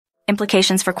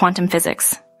Implications for quantum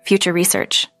physics. Future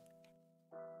research.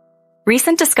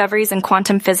 Recent discoveries in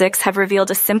quantum physics have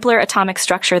revealed a simpler atomic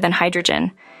structure than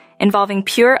hydrogen, involving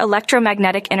pure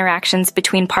electromagnetic interactions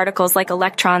between particles like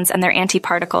electrons and their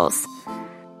antiparticles.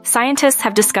 Scientists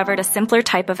have discovered a simpler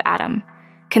type of atom,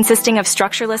 consisting of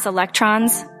structureless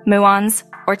electrons, muons,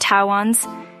 or tauons,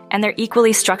 and their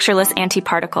equally structureless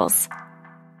antiparticles.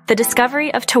 The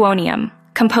discovery of tauonium,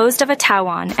 composed of a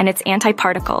tauon and its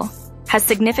antiparticle, has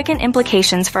significant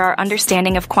implications for our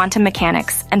understanding of quantum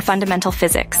mechanics and fundamental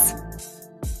physics.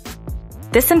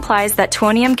 This implies that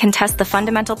tauonium can test the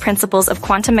fundamental principles of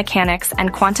quantum mechanics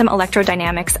and quantum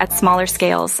electrodynamics at smaller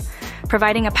scales,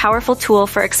 providing a powerful tool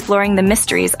for exploring the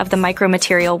mysteries of the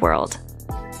micromaterial world.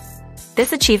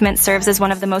 This achievement serves as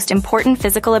one of the most important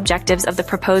physical objectives of the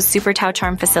proposed Super Tau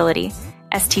Charm Facility,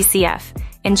 STCF,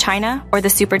 in China, or the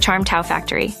Super Charm Tau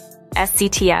Factory,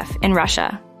 SCTF, in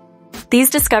Russia. These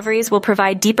discoveries will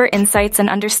provide deeper insights and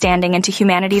understanding into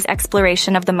humanity's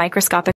exploration of the microscopic